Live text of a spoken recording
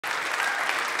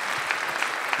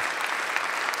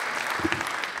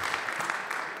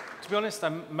To be honest,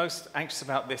 I'm most anxious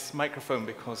about this microphone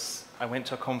because I went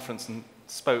to a conference and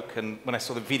spoke, and when I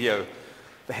saw the video,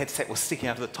 the headset was sticking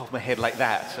out of the top of my head like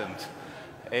that, and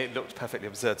it looked perfectly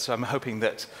absurd. So I'm hoping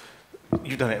that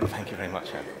you've done it. Thank you very much.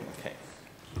 Okay.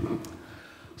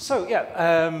 So,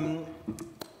 yeah,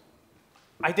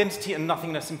 identity and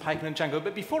nothingness in Python and Django.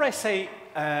 But before I say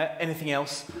anything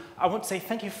else, I want to say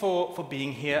thank you for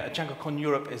being here. DjangoCon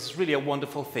Europe is really a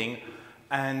wonderful thing,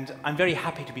 and I'm very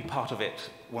happy to be part of it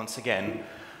once again.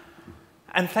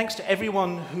 And thanks to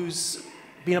everyone who's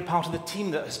been a part of the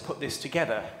team that has put this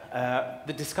together.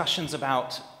 The discussions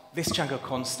about this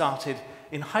DjangoCon started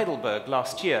in Heidelberg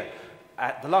last year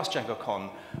at the last DjangoCon,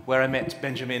 where I met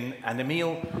Benjamin and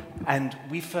Emil, and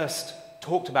we first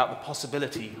talked about the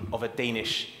possibility of a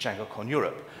Danish DjangoCon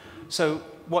Europe. So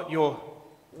what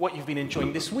you've been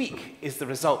enjoying this week is the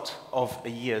result of a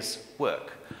year's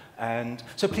work. And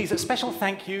so please, a special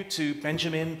thank you to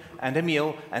Benjamin and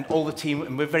Emil and all the team,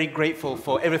 and we're very grateful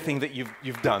for everything that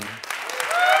you've done.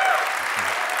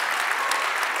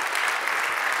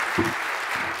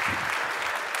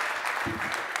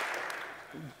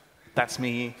 That's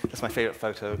me, that's my favorite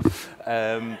photo.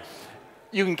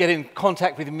 You can get in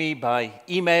contact with me by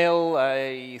email.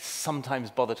 I sometimes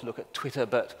bother to look at Twitter,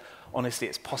 but honestly,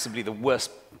 it's possibly the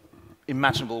worst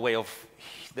imaginable way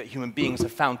that human beings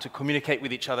have found to communicate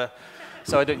with each other,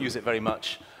 so I don't use it very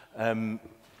much.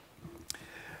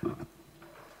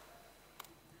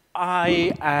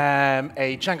 I am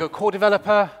a Django core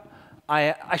developer.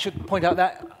 I should point out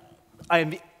that I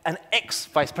am an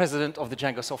ex-vice president of the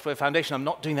Django Software Foundation. I'm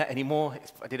not doing that anymore.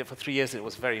 I did it for 3 years. It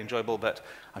was very enjoyable, but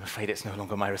I'm afraid it's no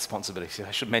longer my responsibility. I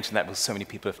should mention that because so many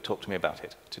people have talked to me about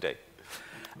it today.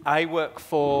 I work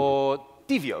for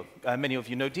Divio. Many of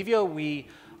you know Divio. We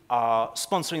are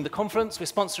sponsoring the conference. We're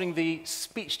sponsoring the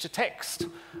speech-to-text,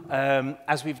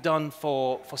 as we've done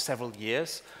for several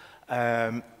years,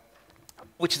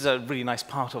 which is a really nice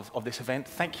part of this event.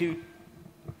 Thank you,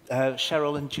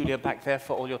 Cheryl and Julia back there,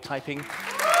 for all your typing.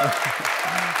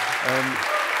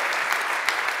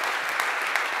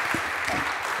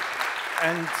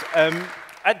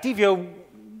 At Divio,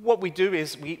 what we do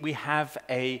is we have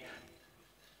a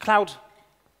cloud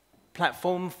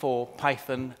platform for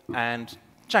Python and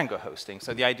Django hosting.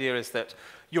 So the idea is that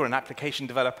you're an application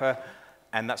developer,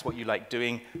 and that's what you like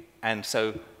doing, and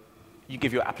so you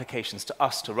give your applications to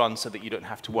us to run so that you don't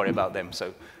have to worry about them.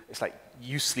 So it's like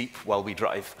you sleep while we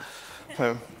drive.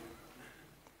 So,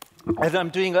 and I'm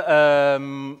doing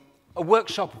a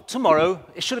workshop tomorrow.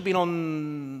 It should have been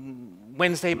on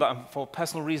Wednesday, but for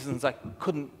personal reasons, I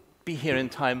couldn't be here in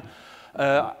time.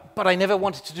 But I never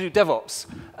wanted to do DevOps,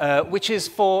 which is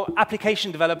for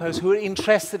application developers who are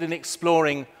interested in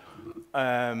exploring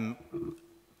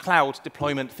cloud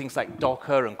deployment, things like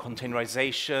Docker and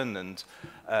containerization and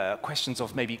questions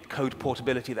of maybe code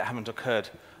portability that haven't occurred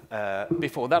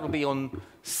before. That will be on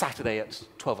Saturday at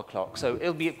 12 o'clock. So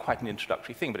it'll be quite an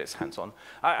introductory thing, but it's hands-on.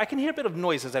 I can hear a bit of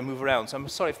noise as I move around, so I'm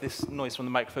sorry if this noise from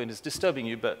the microphone is disturbing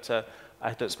you, but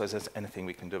I don't suppose there's anything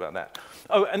we can do about that.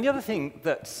 Oh, and the other thing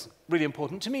that's really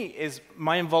important to me is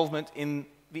my involvement in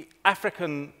the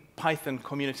African Python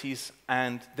communities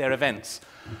and their events.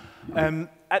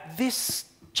 At this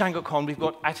DjangoCon, we've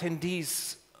got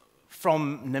attendees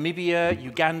from Namibia,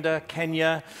 Uganda,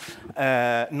 Kenya,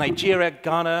 Nigeria,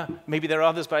 Ghana. Maybe there are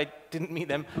others, but I didn't meet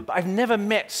them. But I've never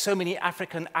met so many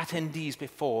African attendees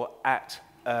before at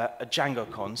a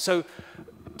DjangoCon. So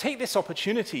take this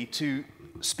opportunity to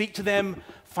speak to them,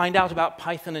 find out about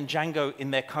Python and Django in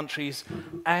their countries,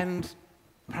 and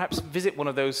perhaps visit one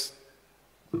of those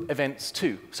events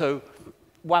too. So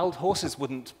wild horses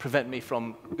wouldn't prevent me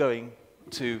from going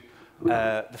to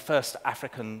the first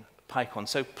African PyCon.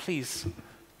 So please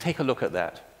take a look at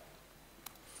that.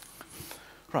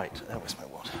 Right, that was my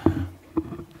what?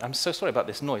 I'm so sorry about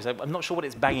this noise. I'm not sure what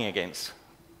it's banging against.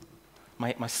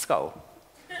 My skull.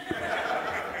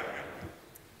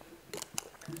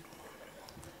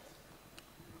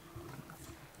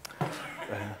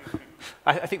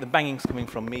 I think the banging's coming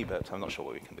from me, but I'm not sure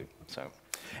what we can do. So,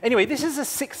 anyway, this is a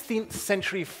 16th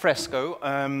century fresco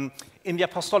in the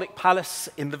Apostolic Palace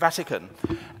in the Vatican.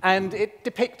 And it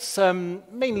depicts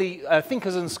mainly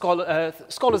thinkers and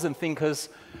scholars and thinkers,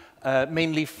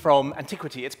 mainly from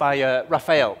antiquity. It's by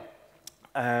Raphael.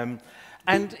 And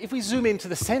if we zoom into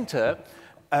the center,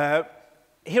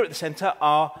 here at the center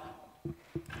are,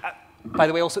 by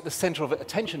the way, also at the center of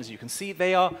attention, as you can see,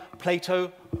 they are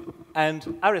Plato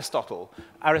and Aristotle.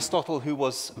 Aristotle, who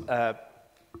was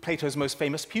Plato's most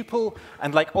famous pupil,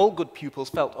 and like all good pupils,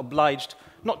 felt obliged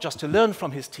not just to learn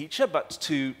from his teacher, but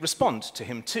to respond to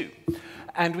him too.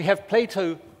 And we have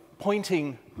Plato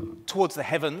pointing towards the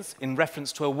heavens in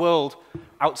reference to a world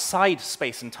outside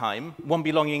space and time, one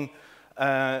belonging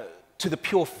to the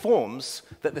pure forms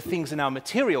that the things in our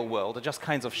material world are just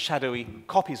kinds of shadowy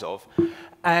copies of.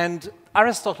 And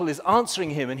Aristotle is answering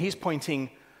him, and he's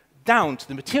pointing down to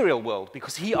the material world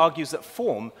because he argues that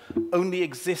form only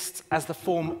exists as the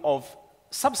form of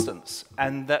substance,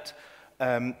 and that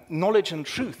knowledge and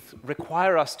truth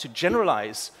require us to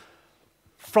generalize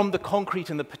from the concrete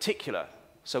and the particular.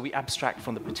 So we abstract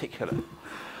from the particular.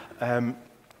 And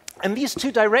these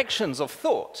two directions of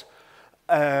thought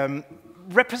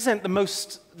represent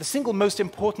the single most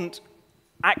important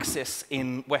axis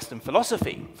in Western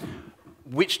philosophy.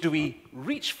 Which do we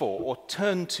reach for or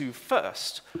turn to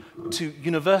first? To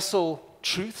universal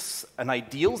truths and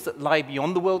ideals that lie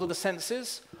beyond the world of the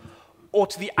senses, or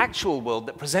to the actual world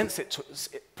that presents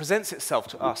itself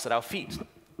to us at our feet?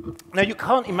 Now, you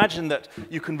can't imagine that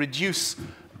you can reduce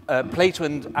Plato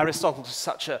and Aristotle to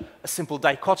such a simple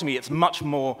dichotomy. It's much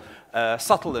more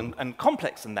subtle and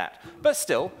complex than that. But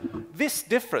still, this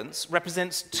difference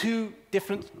represents two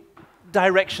different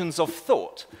directions of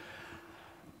thought.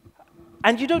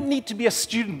 And you don't need to be a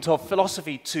student of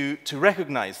philosophy to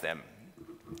recognize them.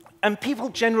 And people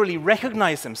generally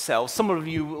recognize themselves. Some of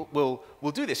you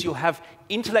will do this. You'll have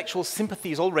intellectual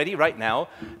sympathies already right now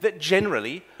that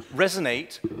generally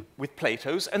resonate with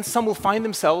Plato's, and some will find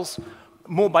themselves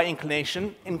more by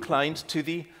inclination inclined to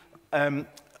the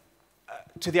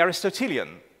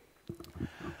Aristotelian.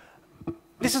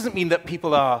 This doesn't mean that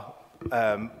people are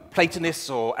Platonists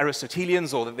or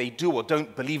Aristotelians, or that they do or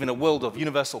don't believe in a world of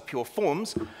universal pure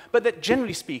forms, but that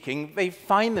generally speaking, they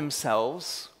find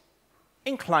themselves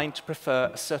inclined to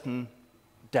prefer a certain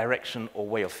direction or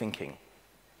way of thinking.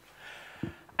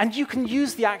 And you can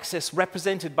use the axis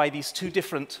represented by these two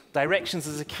different directions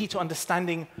as a key to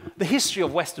understanding the history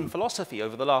of Western philosophy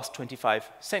over the last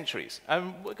 25 centuries.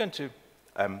 We're going to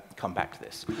come back to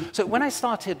this. So when I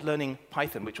started learning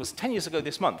Python, which was 10 years ago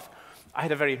this month, I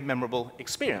had a very memorable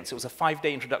experience. It was a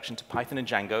 5-day introduction to Python and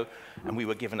Django, and we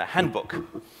were given a handbook.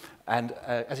 And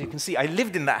as you can see, I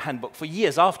lived in that handbook for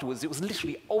years afterwards. It was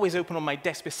literally always open on my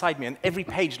desk beside me, and every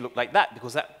page looked like that,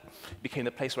 because that became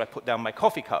the place where I put down my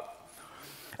coffee cup.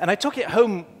 And I took it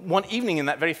home one evening in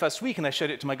that very first week, and I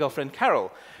showed it to my girlfriend,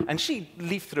 Carol. And she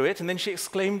leafed through it, and then she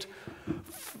exclaimed,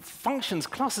 "Functions,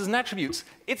 classes, and attributes,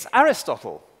 it's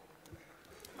Aristotle."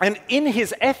 And in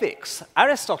his ethics,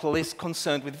 Aristotle is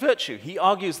concerned with virtue. He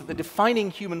argues that the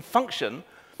defining human function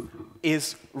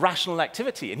is rational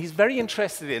activity, and he's very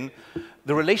interested in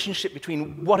the relationship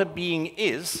between what a being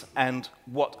is and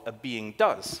what a being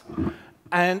does.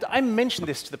 And I mentioned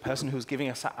this to the person who was giving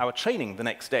us our training the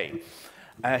next day.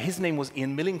 His name was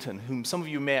Ian Millington, whom some of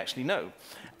you may actually know.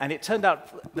 And it turned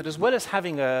out that as well as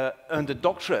having earned a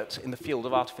doctorate in the field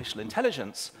of artificial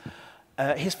intelligence,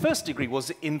 his first degree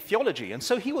was in theology, and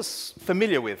so he was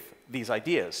familiar with these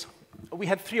ideas. We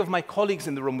had 3 of my colleagues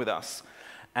in the room with us,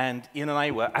 and Ian and I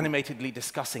were animatedly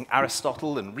discussing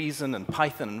Aristotle and reason and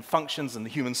Python and functions and the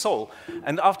human soul.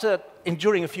 And after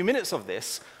enduring a few minutes of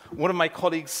this, one of my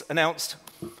colleagues announced,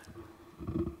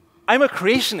 "I'm a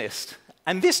creationist,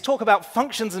 and this talk about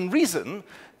functions and reason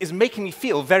is making me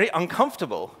feel very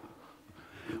uncomfortable,"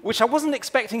 which I wasn't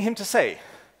expecting him to say.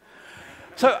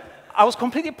 So I was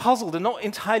completely puzzled and not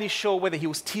entirely sure whether he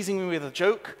was teasing me with a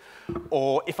joke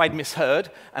or if I'd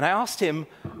misheard, and I asked him,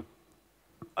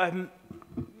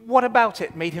 what about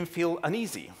it made him feel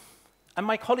uneasy? And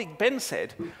my colleague Ben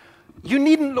said, "You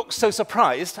needn't look so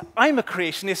surprised, I'm a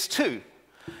creationist too."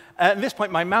 At this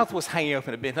point, my mouth was hanging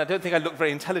open a bit, and I don't think I looked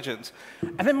very intelligent.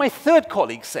 And then my third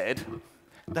colleague said,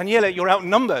 "Daniele, you're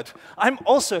outnumbered. I'm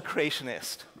also a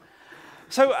creationist."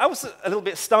 So I was a little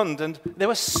bit stunned, and there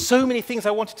were so many things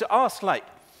I wanted to ask, like,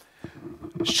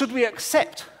 should we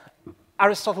accept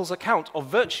Aristotle's account of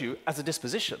virtue as a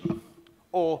disposition?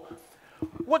 Or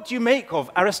what do you make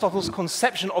of Aristotle's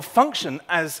conception of function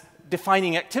as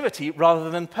defining activity rather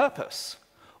than purpose?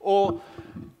 Or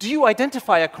do you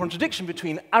identify a contradiction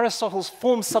between Aristotle's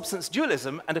form-substance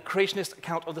dualism and a creationist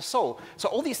account of the soul? So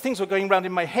all these things were going around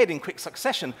in my head in quick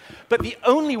succession, but the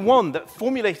only one that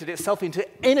formulated itself into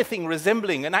anything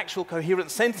resembling an actual coherent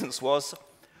sentence was,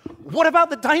 "What about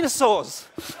the dinosaurs?"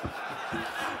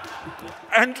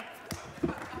 And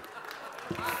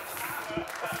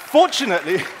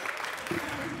fortunately,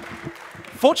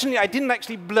 I didn't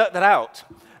actually blurt that out.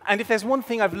 And if there's one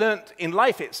thing I've learned in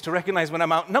life, it's to recognize when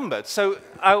I'm outnumbered. So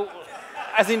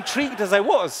as intrigued as I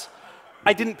was,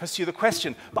 I didn't pursue the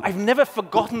question, but I've never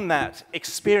forgotten that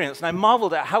experience, and I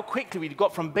marveled at how quickly we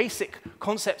got from basic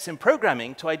concepts in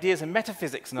programming to ideas in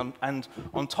metaphysics and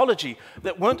ontology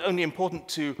that weren't only important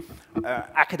to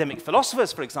academic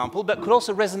philosophers, for example, but could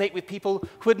also resonate with people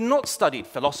who had not studied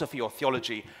philosophy or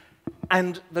theology,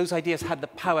 and those ideas had the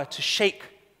power to shake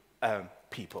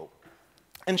people.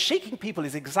 And shaking people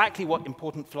is exactly what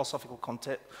important philosophical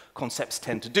concepts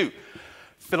tend to do.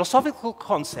 Philosophical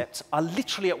concepts are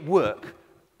literally at work.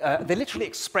 They're literally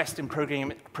expressed in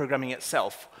programming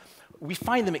itself. We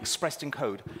find them expressed in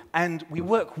code, and we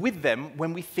work with them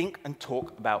when we think and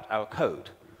talk about our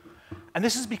code. And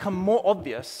this has become more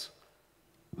obvious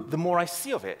the more I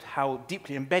see of it, how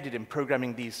deeply embedded in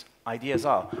programming these ideas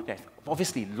are. Yeah,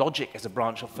 obviously, logic is a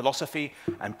branch of philosophy,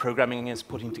 and programming is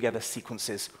putting together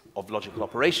sequences of logical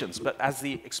operations. But as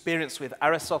the experience with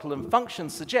Aristotle and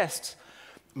functions suggests,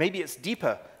 maybe it's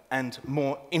deeper and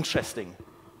more interesting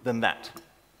than that.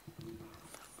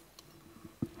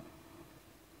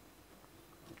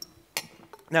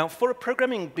 Now, for a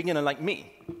programming beginner like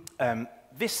me,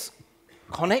 this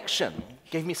connection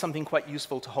gave me something quite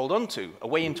useful to hold on to, a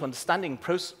way into understanding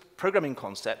programming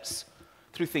concepts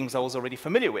through things I was already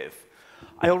familiar with.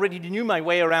 I already knew my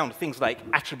way around things like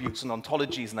attributes and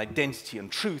ontologies and identity and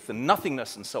truth and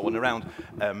nothingness and so on, around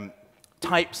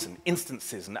types and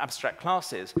instances and abstract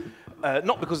classes,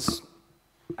 not because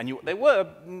I knew what they were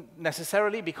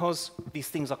necessarily, because these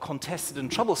things are contested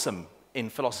and troublesome in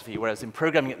philosophy, whereas in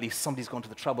programming, at least, somebody's gone to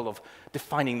the trouble of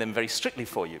defining them very strictly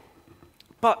for you.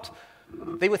 But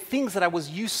they were things that I was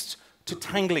used to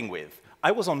tangling with.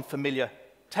 I was on familiar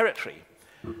territory.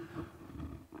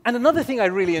 And another thing I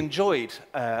really enjoyed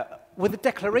were the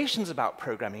declarations about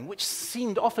programming, which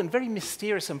seemed often very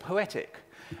mysterious and poetic.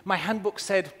 My handbook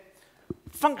said,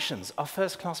 functions are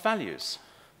first-class values.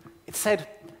 It said,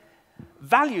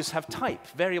 values have type,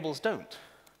 variables don't.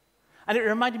 And it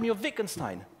reminded me of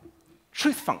Wittgenstein.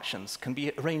 Truth functions can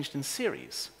be arranged in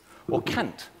series. Or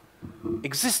Kant,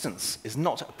 existence is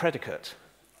not a predicate.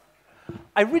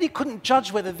 I really couldn't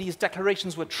judge whether these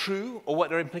declarations were true or what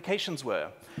their implications were.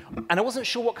 And I wasn't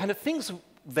sure what kind of things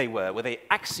they were. Were they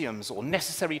axioms or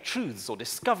necessary truths or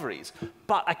discoveries?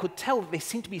 But I could tell that they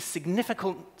seemed to be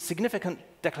significant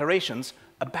declarations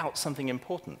about something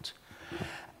important.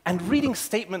 And reading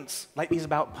statements like these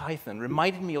about Python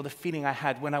reminded me of the feeling I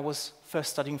had when I was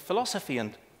first studying philosophy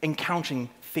and encountering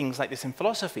things like this in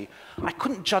philosophy. I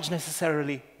couldn't judge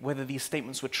necessarily whether these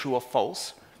statements were true or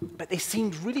false, but they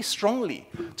seemed really strongly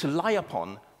to lie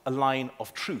upon a line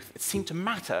of truth. It seemed to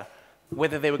matter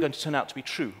whether they were going to turn out to be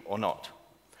true or not.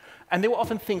 And they were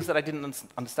often things that I didn't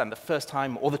understand the first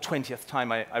time or the 20th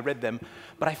time I read them,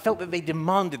 but I felt that they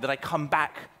demanded that I come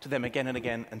back to them again and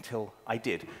again until I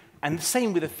did. And the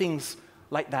same with the things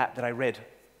like that I read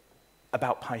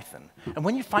about Python. And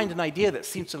when you find an idea that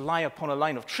seems to lie upon a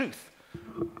line of truth,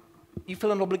 you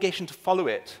feel an obligation to follow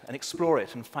it and explore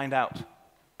it and find out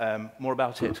more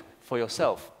about it for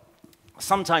yourself.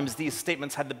 Sometimes these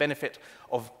statements had the benefit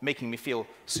of making me feel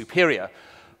superior.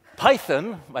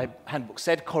 Python, my handbook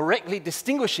said, correctly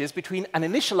distinguishes between an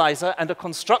initializer and a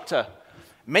constructor.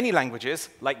 Many languages,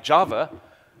 like Java,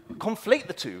 conflate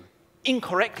the two,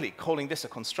 incorrectly calling this a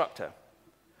constructor.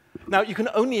 Now, you can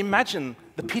only imagine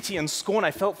the pity and scorn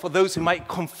I felt for those who might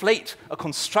conflate a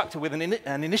constructor with an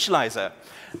initializer.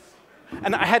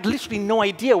 And I had literally no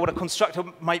idea what a constructor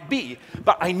might be,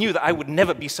 but I knew that I would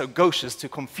never be so gauche as to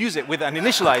confuse it with an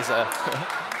initializer.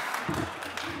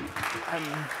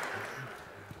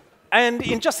 And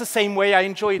in just the same way, I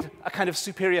enjoyed a kind of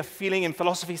superior feeling in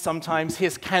philosophy sometimes.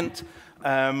 Here's Kant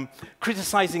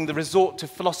criticizing the resort to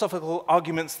philosophical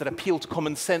arguments that appeal to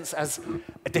common sense as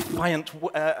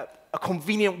a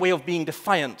convenient way of being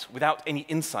defiant without any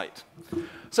insight.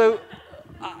 So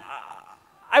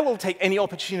I will take any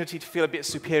opportunity to feel a bit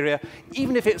superior,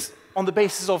 even if it's on the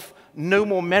basis of no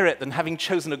more merit than having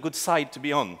chosen a good side to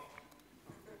be on.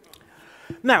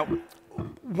 Now,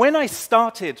 when I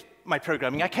started my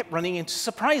programming, I kept running into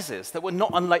surprises that were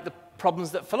not unlike the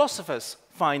problems that philosophers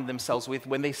find themselves with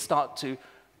when they start to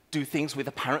do things with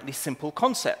apparently simple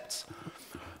concepts.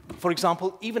 For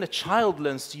example, even a child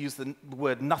learns to use the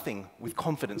word nothing with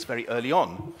confidence very early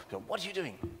on. So, what are you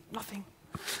doing? Nothing.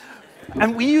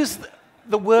 And we use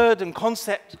the word and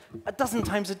concept a dozen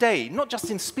times a day, not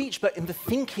just in speech, but in the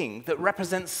thinking that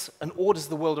represents and orders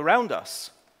the world around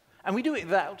us. And we do it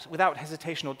without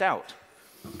hesitation or doubt.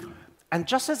 And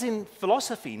just as in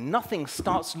philosophy, nothing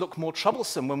starts to look more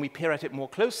troublesome when we peer at it more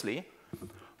closely,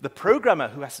 the programmer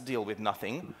who has to deal with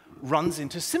nothing runs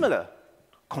into similar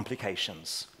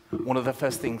complications. One of the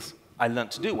first things I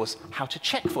learned to do was how to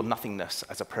check for nothingness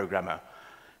as a programmer.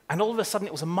 And all of a sudden,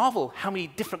 it was a marvel how many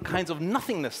different kinds of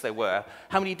nothingness there were,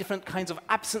 how many different kinds of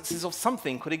absences of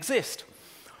something could exist.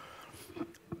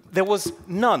 There was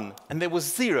none, and there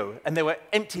was zero, and there were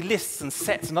empty lists and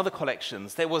sets and other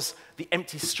collections. There was the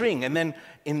empty string, and then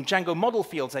in Django model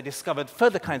fields, I discovered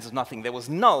further kinds of nothing. There was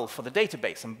null for the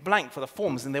database and blank for the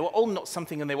forms, and they were all not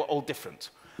something, and they were all different.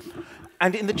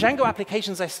 And in the Django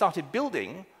applications I started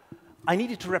building, I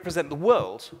needed to represent the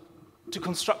world to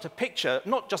construct a picture,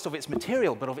 not just of its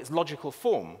material, but of its logical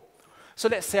form. So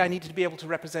let's say I needed to be able to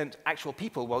represent actual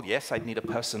people. Well, yes, I'd need a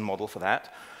person model for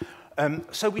that.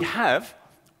 So we have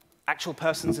actual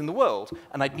persons in the world,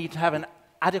 and I'd need to have an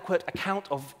adequate account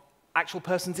of actual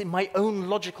persons in my own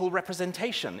logical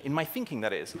representation, in my thinking,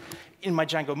 that is, in my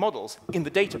Django models, in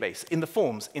the database, in the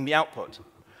forms, in the output.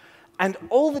 And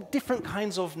all the different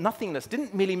kinds of nothingness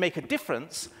didn't merely make a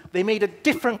difference, they made a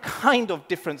different kind of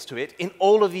difference to it in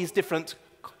all of these different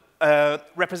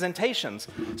representations.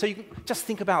 So you can just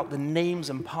think about the names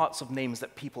and parts of names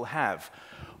that people have.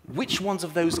 Which ones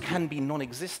of those can be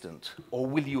non-existent, or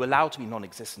will you allow to be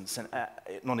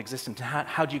non-existent?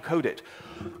 How do you code it?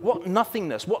 What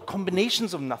nothingness, what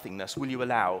combinations of nothingness will you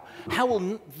allow? How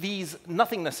will these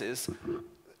nothingnesses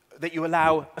that you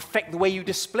allow affect the way you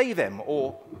display them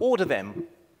or order them,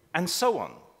 and so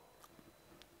on?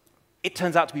 It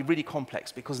turns out to be really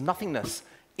complex because nothingness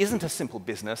isn't a simple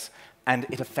business, and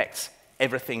it affects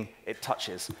everything it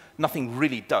touches. Nothing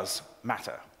really does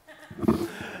matter.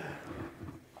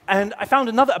 And I found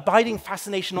another abiding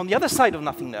fascination on the other side of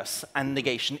nothingness and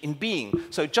negation in being.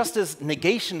 So just as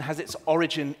negation has its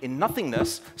origin in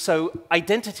nothingness, so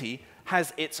identity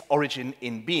has its origin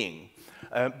in being.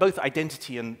 Both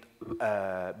identity and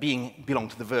being belong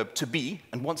to the verb to be,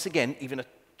 and once again, even a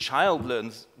child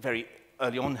learns very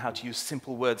early on how to use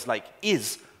simple words like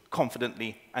is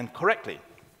confidently and correctly.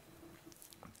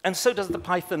 And so does the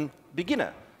Python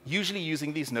beginner, usually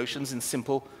using these notions in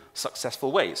simple,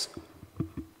 successful ways.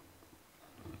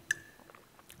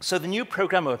 So the new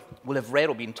programmer will have read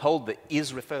or been told that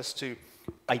is refers to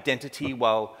identity,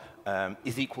 while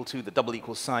is equal to, the double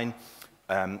equal sign,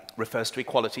 refers to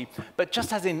equality. But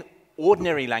just as in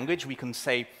ordinary language, we can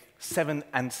say 7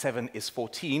 and 7 is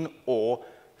 14, or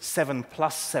 7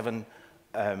 plus 7,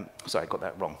 sorry, I got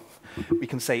that wrong. We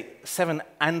can say 7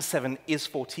 and 7 is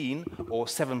 14, or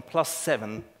 7 plus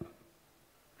 7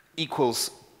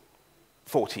 equals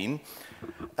 14.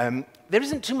 There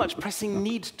isn't too much pressing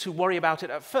need to worry about it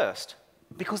at first,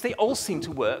 because they all seem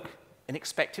to work in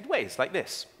expected ways, like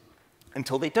this,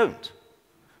 until they don't.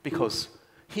 Because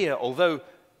here, although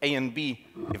A and B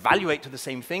evaluate to the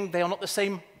same thing, they are not the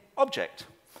same object.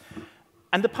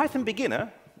 And the Python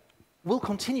beginner will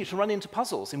continue to run into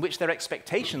puzzles in which their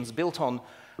expectations built on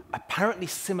apparently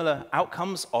similar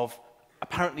outcomes of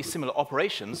apparently similar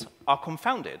operations are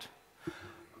confounded.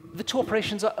 The two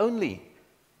operations are only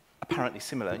apparently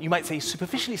similar. You might say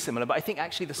superficially similar, but I think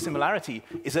actually the similarity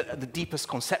is at the deepest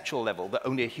conceptual level that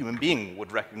only a human being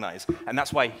would recognize. And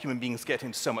that's why human beings get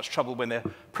into so much trouble when they're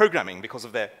programming, because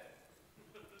of their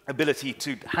ability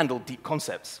to handle deep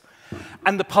concepts.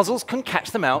 And the puzzles can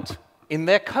catch them out in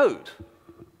their code.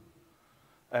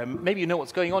 Maybe you know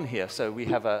what's going on here. So we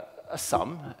have a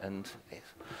sum, and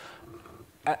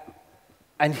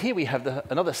here we have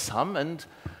another sum, and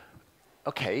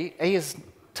okay, A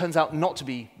turns out not to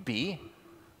be B,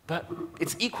 but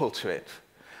it's equal to it.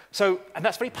 So, and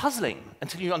that's very puzzling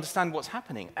until you understand what's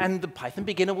happening. And the Python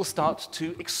beginner will start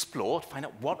to explore, to find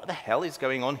out what the hell is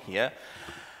going on here.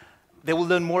 They will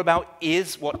learn more about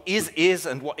what is,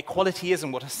 and what equality is,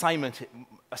 and what assignment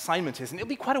is. And it'll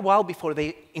be quite a while before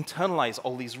they internalize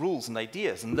all these rules and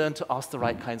ideas and learn to ask the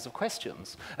right kinds of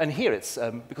questions. And here it's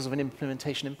because of an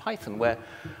implementation in Python where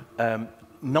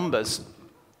numbers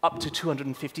up to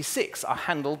 256 are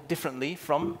handled differently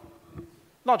from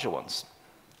larger ones.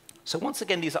 So once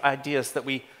again, these are ideas that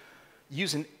we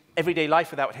use in everyday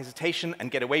life without hesitation and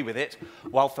get away with it,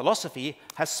 while philosophy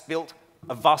has spilt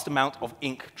a vast amount of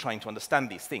ink trying to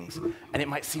understand these things. And it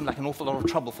might seem like an awful lot of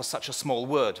trouble for such a small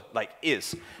word like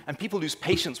is. And people lose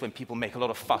patience when people make a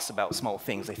lot of fuss about small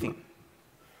things. They think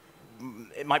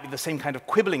it might be the same kind of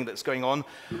quibbling that's going on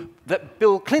that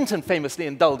Bill Clinton famously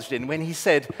indulged in when he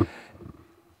said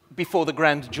before the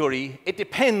grand jury, it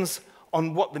depends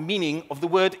on what the meaning of the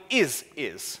word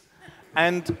is.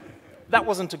 And that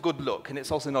wasn't a good look, and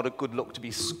it's also not a good look to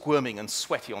be squirming and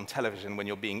sweaty on television when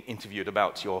you're being interviewed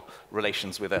about your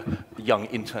relations with a young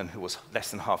intern who was less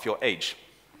than half your age.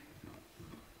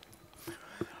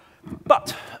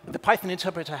 But the Python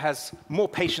interpreter has more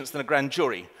patience than a grand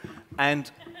jury, and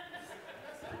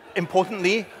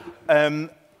importantly,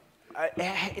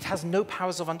 it has no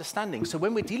powers of understanding. So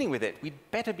when we're dealing with it, we'd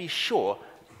better be sure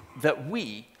that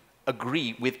we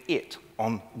agree with it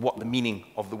on what the meaning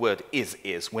of the word is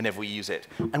whenever we use it.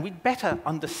 And we'd better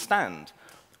understand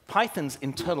Python's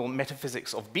internal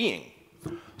metaphysics of being.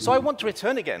 So I want to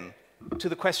return again to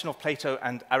the question of Plato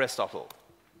and Aristotle.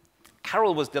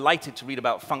 Carol was delighted to read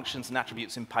about functions and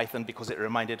attributes in Python because it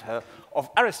reminded her of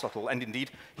Aristotle, and indeed,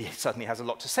 he certainly has a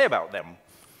lot to say about them.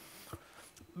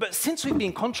 But since we've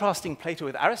been contrasting Plato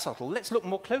with Aristotle, let's look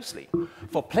more closely.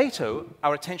 For Plato,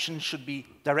 our attention should be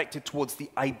directed towards the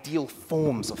ideal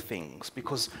forms of things,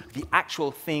 because the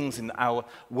actual things in our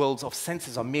worlds of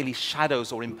senses are merely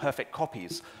shadows or imperfect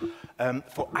copies.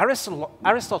 For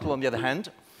Aristotle, on the other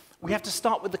hand, we have to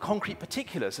start with the concrete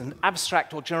particulars and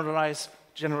abstract or generalize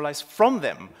from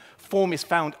them. Form is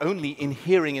found only in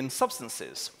hearing in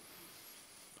substances.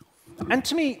 And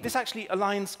to me, this actually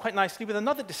aligns quite nicely with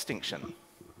another distinction.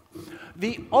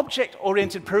 The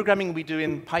object-oriented programming we do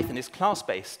in Python is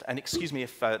class-based, and excuse me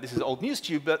if this is old news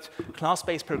to you, but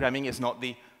class-based programming is not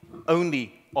the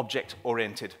only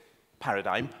object-oriented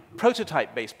paradigm.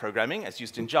 Prototype-based programming, as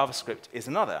used in JavaScript, is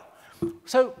another.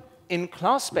 So in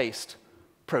class-based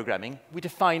programming, we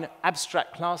define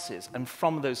abstract classes, and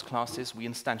from those classes, we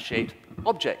instantiate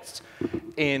objects.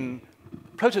 In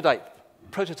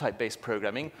prototype-based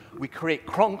programming, we create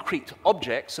concrete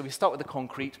objects, so we start with the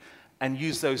concrete and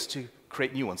use those to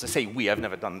create new ones. I say we, I've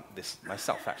never done this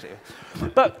myself, actually.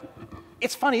 But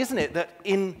it's funny, isn't it, that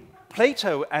in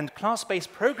Plato and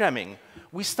class-based programming,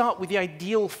 we start with the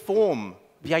ideal form,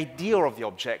 the idea of the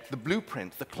object, the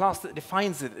blueprint, the class that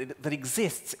defines it, that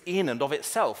exists in and of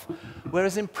itself.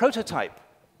 Whereas in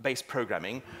prototype-based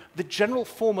programming, the general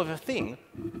form of a thing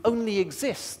only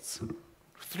exists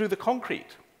through the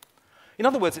concrete. In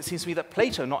other words, it seems to me that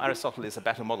Plato, not Aristotle, is a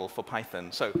better model for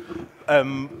Python. So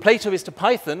Plato is to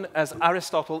Python as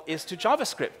Aristotle is to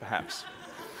JavaScript, perhaps.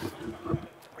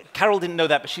 Carol didn't know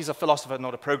that, but she's a philosopher,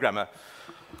 not a programmer.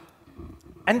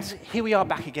 And here we are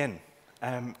back again,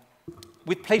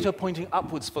 with Plato pointing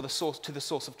upwards to the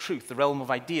source of truth, the realm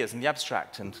of ideas and the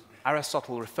abstract, and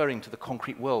Aristotle referring to the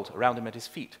concrete world around him at his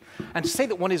feet. And to say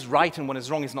that one is right and one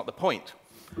is wrong is not the point.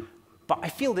 But I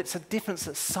feel that it's a difference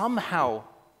that somehow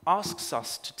asks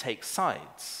us to take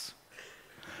sides.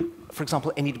 For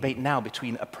example, any debate now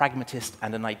between a pragmatist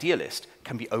and an idealist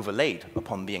can be overlaid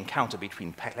upon the encounter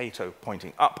between Plato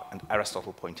pointing up and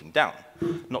Aristotle pointing down.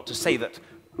 Not to say that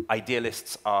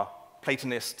idealists are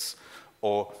Platonists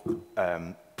or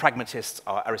pragmatists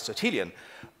are Aristotelian,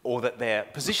 or that their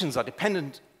positions are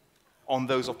dependent on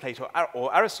those of Plato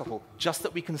or Aristotle, just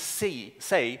that we can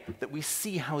say that we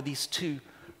see how these two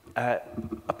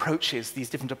approaches, these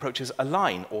different approaches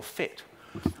align or fit.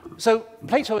 So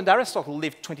Plato and Aristotle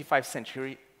lived 25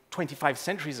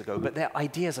 centuries ago, but their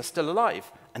ideas are still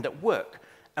alive and at work,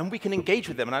 and we can engage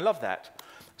with them, and I love that.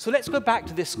 So let's go back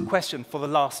to this question for the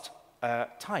last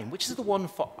time, which is the one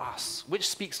for us, which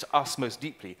speaks to us most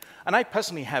deeply. And I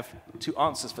personally have two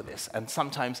answers for this, and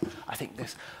sometimes I think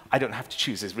this, I don't have to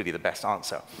choose, is really the best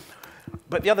answer.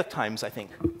 But the other times, I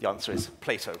think the answer is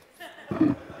Plato,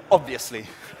 obviously.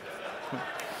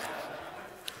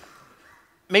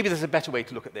 Maybe there's a better way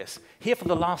to look at this. Here for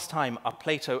the last time are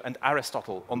Plato and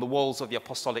Aristotle on the walls of the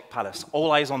Apostolic Palace,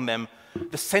 all eyes on them,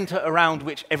 the center around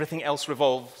which everything else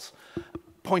revolves,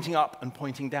 pointing up and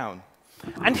pointing down.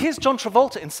 And here's John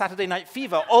Travolta in Saturday Night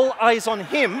Fever, all eyes on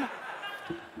him,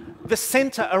 the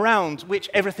center around which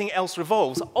everything else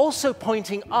revolves, also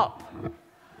pointing up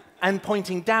and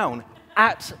pointing down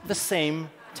at the same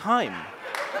time.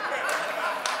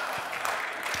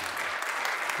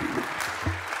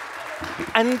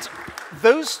 And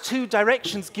those two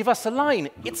directions give us a line.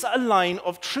 It's a line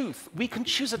of truth. We can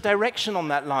choose a direction on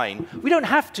that line. We don't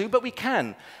have to, but we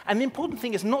can. And the important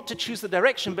thing is not to choose the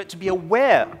direction, but to be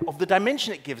aware of the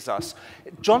dimension it gives us.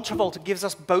 John Travolta gives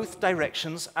us both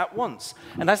directions at once.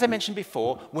 And as I mentioned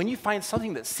before, when you find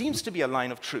something that seems to be a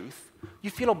line of truth,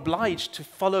 you feel obliged to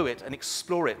follow it and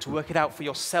explore it, to work it out for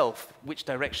yourself, which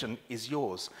direction is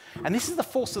yours. And this is the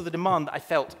force of the demand that I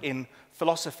felt in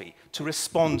philosophy, to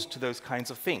respond to those kinds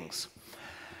of things.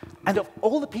 And of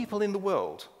all the people in the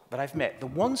world that I've met, the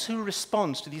ones who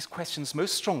respond to these questions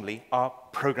most strongly are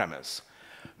programmers.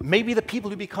 Maybe the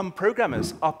people who become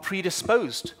programmers are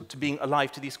predisposed to being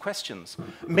alive to these questions.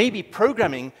 Maybe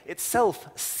programming itself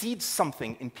seeds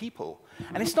something in people.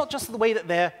 And it's not just the way that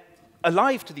they're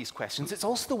alive to these questions, it's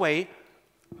also the way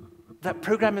that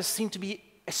programmers seem to be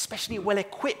especially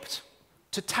well-equipped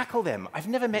to tackle them. I've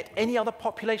never met any other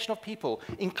population of people,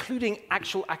 including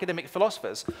actual academic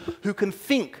philosophers, who can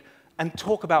think and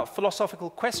talk about philosophical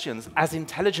questions as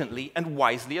intelligently and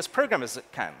wisely as programmers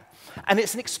can. And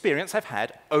it's an experience I've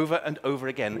had over and over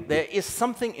again. There is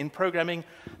something in programming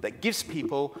that gives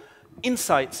people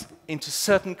insights into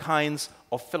certain kinds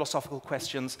of philosophical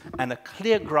questions and a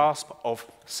clear grasp of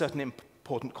certain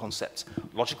important concepts.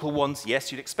 Logical ones,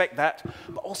 yes, you'd expect that,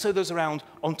 but also those around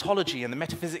ontology and the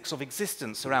metaphysics of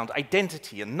existence, around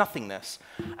identity and nothingness.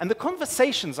 And the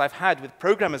conversations I've had with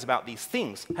programmers about these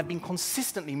things have been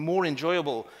consistently more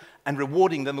enjoyable and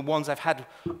rewarding than the ones I've had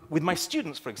with my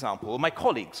students, for example, or my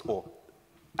colleagues, or,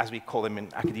 as we call them in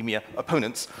academia,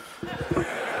 opponents.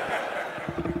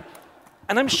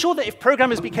 And I'm sure that if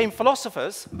programmers became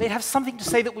philosophers, they'd have something to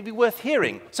say that would be worth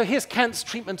hearing. So here's Kant's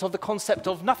treatment of the concept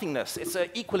of nothingness. It's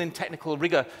equal in technical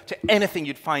rigor to anything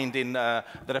you'd find in,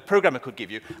 that a programmer could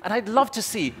give you. And I'd love to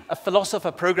see a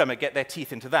philosopher-programmer get their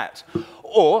teeth into that.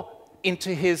 Or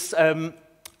into his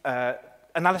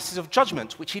analysis of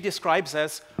judgment, which he describes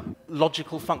as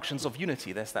logical functions of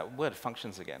unity. There's that word,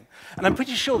 functions again. And I'm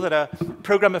pretty sure that a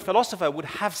programmer-philosopher would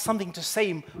have something to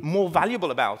say more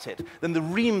valuable about it than the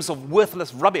reams of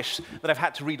worthless rubbish that I've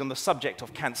had to read on the subject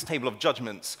of Kant's table of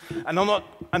judgments. And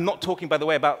I'm not talking, by the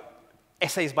way, about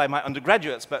essays by my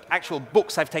undergraduates, but actual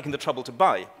books I've taken the trouble to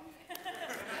buy.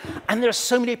 And there are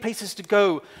so many places to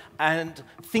go and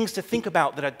things to think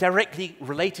about that are directly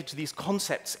related to these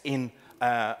concepts in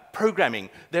programming.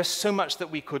 There's so much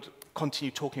that we could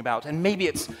continue talking about, and maybe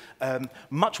it's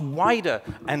much wider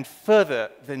and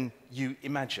further than you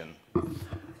imagine.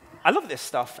 I love this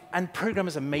stuff, and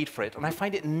programmers are made for it, and I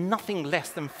find it nothing less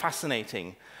than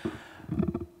fascinating.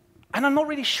 And I'm not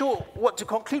really sure what to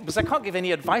conclude, because I can't give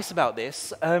any advice about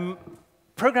this.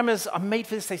 Programmers are made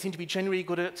for this. They seem to be generally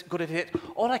good at it.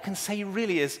 All I can say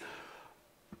really is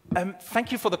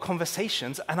thank you for the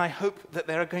conversations, and I hope that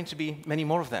there are going to be many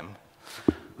more of them.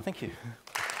 Thank you.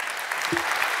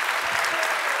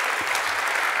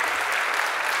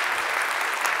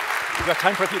 We've got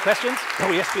time for a few questions?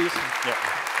 Oh, yes, please. Yeah.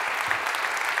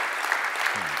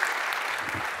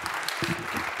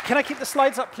 Can I keep the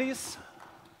slides up, please?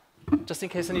 Just in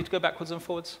case I need to go backwards and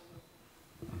forwards.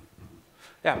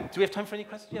 Yeah, do we have time for any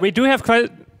questions? Yeah. We do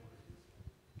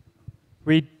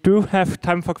have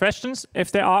time for questions,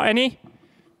 if there are any.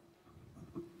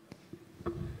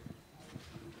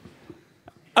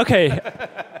 Okay,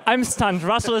 I'm stunned.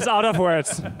 Russell is out of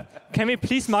words. Can we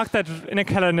please mark that in a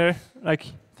calendar?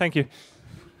 Thank you.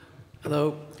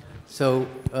 Hello. So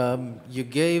you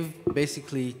gave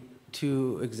basically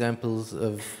two examples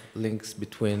of links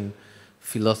between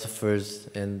philosophers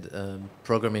and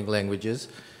programming languages.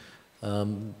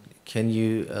 Can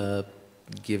you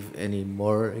give any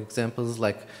more examples?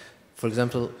 Like, for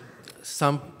example,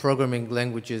 some programming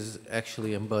languages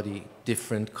actually embody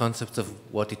different concepts of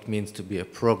what it means to be a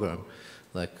program,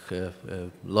 like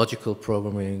logical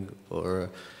programming or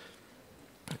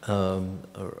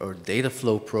data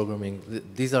flow programming.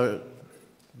 These are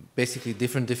basically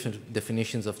different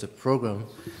definitions of the program.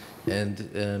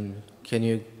 And can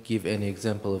you give any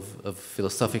example of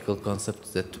philosophical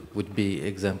concepts that would be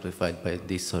exemplified by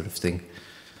this sort of thing?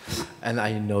 And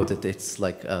I know that it's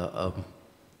like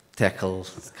tackle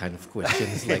kind of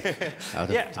questions, like out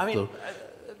of the flow.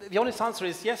 The honest answer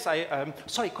is yes.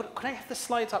 Sorry, could I have the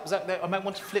slides up? I might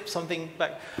want to flip something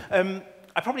back.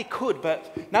 I probably could,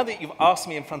 but now that you've asked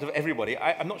me in front of everybody,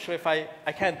 I'm not sure if I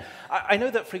can. I know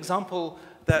that, for example,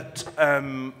 that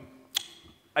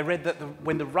I read that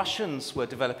when the Russians were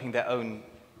developing their own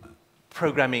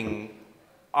programming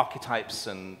archetypes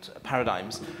and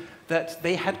paradigms, that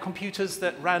they had computers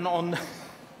that ran on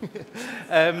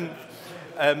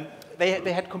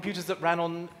they had computers that ran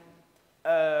on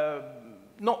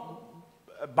not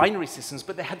binary systems,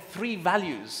 but they had 3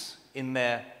 values in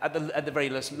there at the very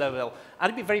lowest level.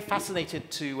 I'd be very fascinated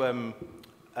to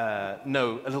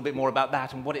know a little bit more about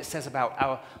that and what it says about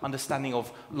our understanding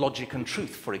of logic and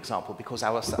truth, for example, because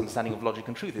our understanding of logic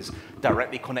and truth is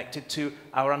directly connected to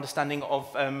our understanding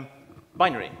of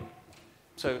binary.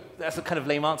 So that's a kind of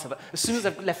lame answer, but as soon as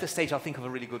I've left the stage, I'll think of a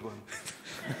really good one.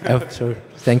 Oh, sure.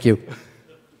 Thank you.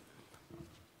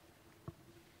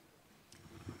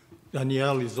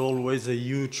 Daniel, it's always a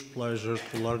huge pleasure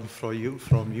to learn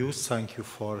from you. Thank you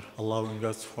for allowing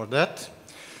us for that.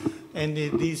 And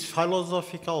in this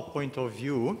philosophical point of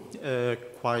view,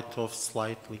 quite a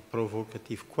slightly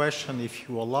provocative question, if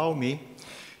you allow me.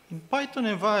 In Python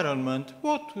environment,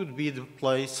 what would be the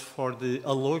place for the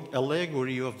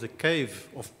allegory of the cave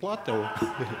of Plato?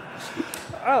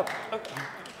 Oh, okay.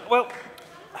 Well,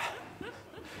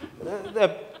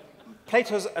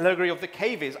 Plato's allegory of the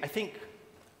cave is, I think,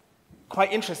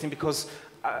 quite interesting because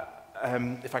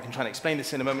if I can try and explain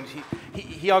this in a moment,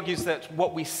 he argues that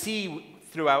what we see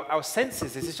through our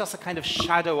senses is it's just a kind of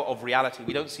shadow of reality.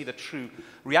 We don't see the true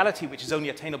reality, which is only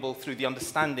attainable through the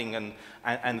understanding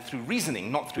and through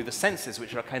reasoning, not through the senses,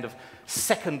 which are a kind of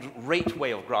second-rate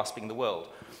way of grasping the world.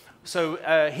 So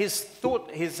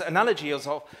his analogy is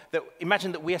that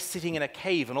imagine that we are sitting in a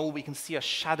cave and all we can see are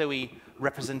shadowy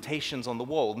representations on the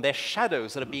wall. And they're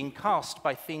shadows that are being cast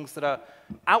by things that are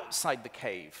outside the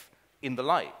cave in the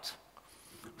light.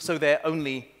 So they're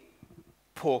only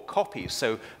poor copies.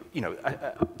 So, you know,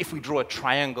 if we draw a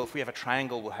triangle, if we have a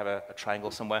triangle, we'll have a triangle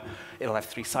somewhere. It'll have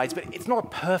 3 sides. But it's not a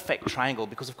perfect triangle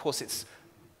because, of course, it's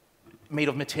made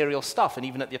of material stuff. And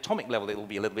even at the atomic level, it'll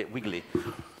be a little bit wiggly.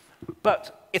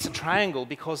 But it's a triangle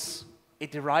because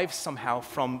it derives somehow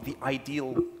from the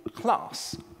ideal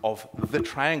class of the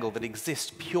triangle that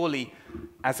exists purely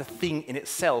as a thing in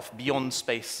itself beyond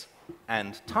space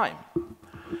and time.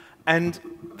 And,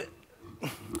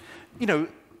 you know,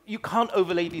 you can't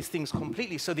overlay these things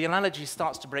completely, so the analogy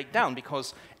starts to break down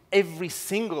because every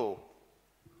single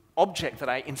object that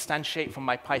I instantiate from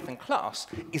my Python class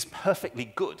is perfectly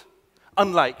good,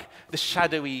 unlike the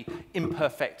shadowy,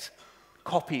 imperfect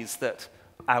copies that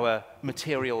our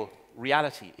material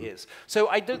reality is. So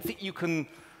I don't think you can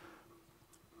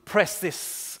press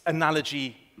this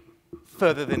analogy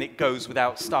further than it goes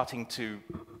without starting to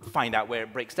find out where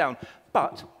it breaks down.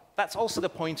 But that's also the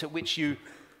point at which you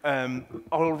are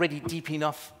already deep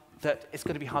enough that it's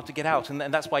going to be hard to get out.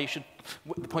 And that's why you should,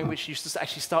 the point at which you should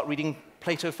actually start reading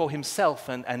Plato for himself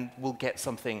and we'll get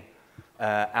something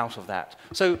out of that.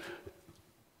 So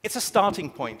it's a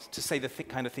starting point to say the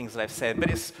kind of things that I've said,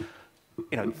 but it's,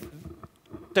 you know,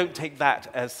 don't take that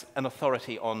as an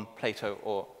authority on Plato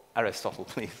or Aristotle,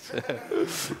 please.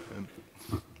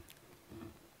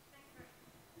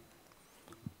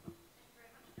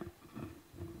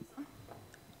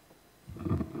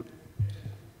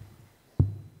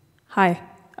 Hi.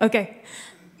 Okay.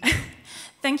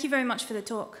 Thank you very much for the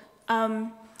talk.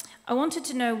 I wanted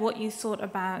to know what you thought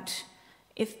about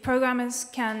if programmers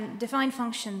can define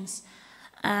functions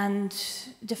and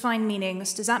define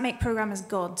meanings, does that make programmers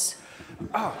gods?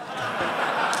 Oh.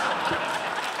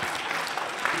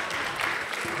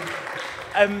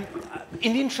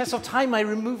 In the interest of time, I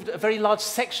removed a very large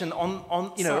section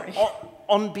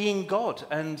on being God,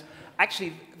 and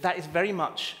actually that is very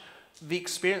much the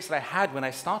experience that I had when I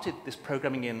started this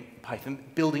programming in Python,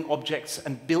 building objects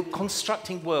and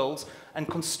constructing worlds and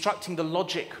constructing the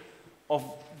logic of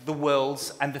the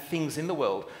worlds and the things in the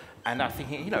world. And I'm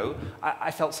thinking, you know,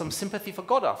 I felt some sympathy for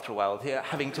God after a while,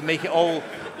 having to make it all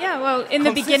Yeah, well, in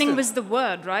the beginning was the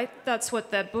Word, right? That's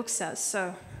what their book says,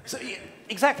 so yeah,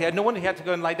 exactly. No wonder he had to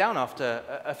go and lie down after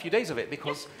a few days of it,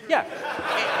 because, yeah,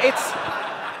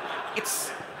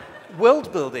 it's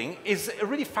world building is a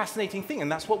really fascinating thing,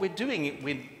 and that's what we're doing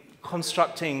with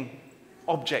constructing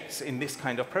objects in this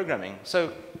kind of programming.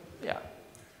 So, yeah.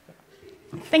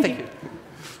 Thank you.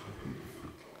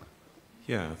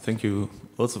 Yeah, thank you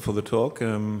also for the talk.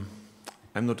 I'm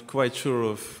not quite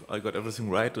sure if I got everything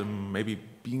right and maybe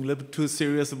being a little bit too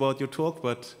serious about your talk,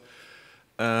 but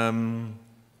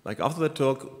like after the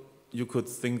talk, you could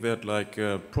think that like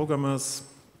programmers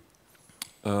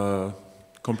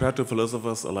compared to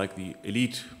philosophers are like the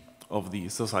elite of the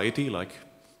society, like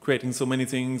creating so many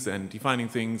things and defining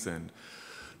things and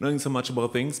knowing so much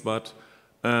about things, but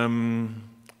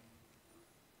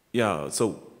yeah,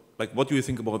 so like what do you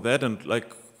think about that, and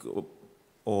like,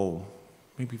 or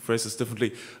maybe phrase this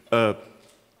differently,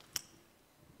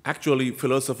 actually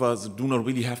philosophers do not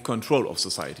really have control of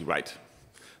society, right?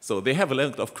 So they have a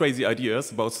lot of crazy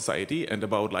ideas about society and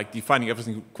about like defining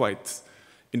everything quite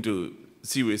into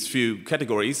serious few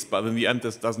categories, but in the end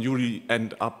this doesn't usually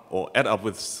end up or add up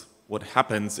with what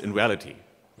happens in reality.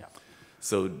 Yeah.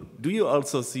 So do you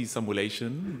also see some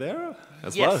relation there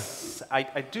as well? Yes,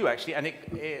 I do actually,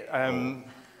 and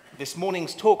this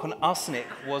morning's talk on arsenic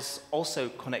was also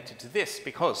connected to this,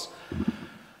 because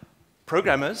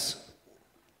programmers,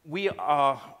 we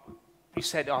are, you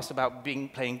asked about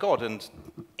playing God, and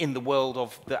in the world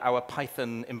of our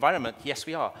Python environment, yes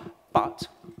we are, but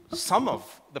some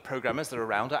of the programmers that are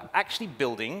around are actually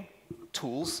building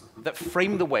tools that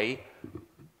frame the way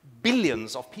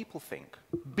billions of people think.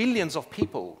 Billions of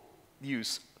people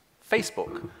use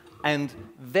Facebook, and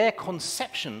their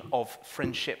conception of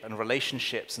friendship and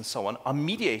relationships and so on are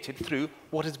mediated through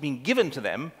what has been given to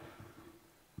them,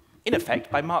 in effect,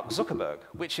 by Mark Zuckerberg,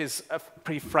 which is a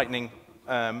pretty frightening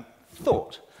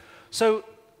thought. So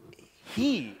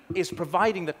he is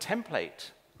providing the template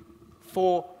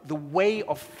for the way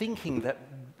of thinking that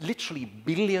literally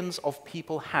billions of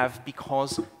people have,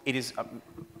 because it is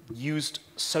used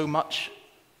so much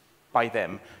by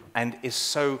them and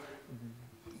is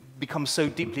becomes so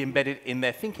deeply embedded in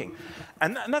their thinking.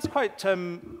 And that's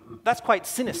quite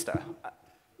sinister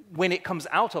when it comes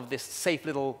out of this safe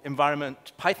little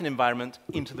environment, Python environment,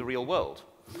 into the real world.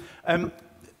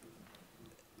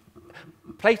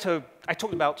 Plato, I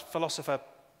talked about philosopher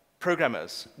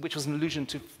programmers, which was an allusion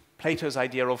to Plato's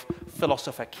idea of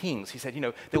philosopher kings. He said,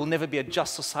 there will never be a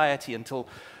just society until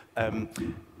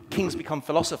kings become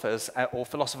philosophers or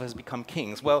philosophers become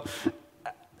kings. Well,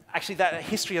 actually, that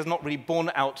history has not really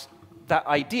borne out that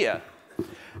idea.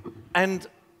 And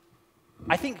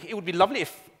I think it would be lovely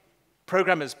if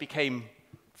programmers became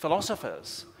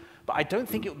philosophers, but I don't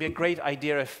think it would be a great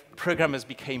idea if programmers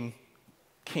became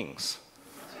kings.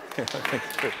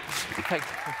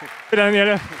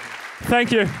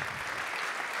 Thank you.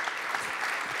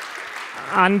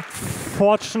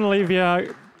 Unfortunately, we are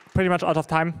pretty much out of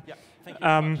time. Yeah, thank you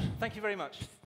very much. Thank you very much.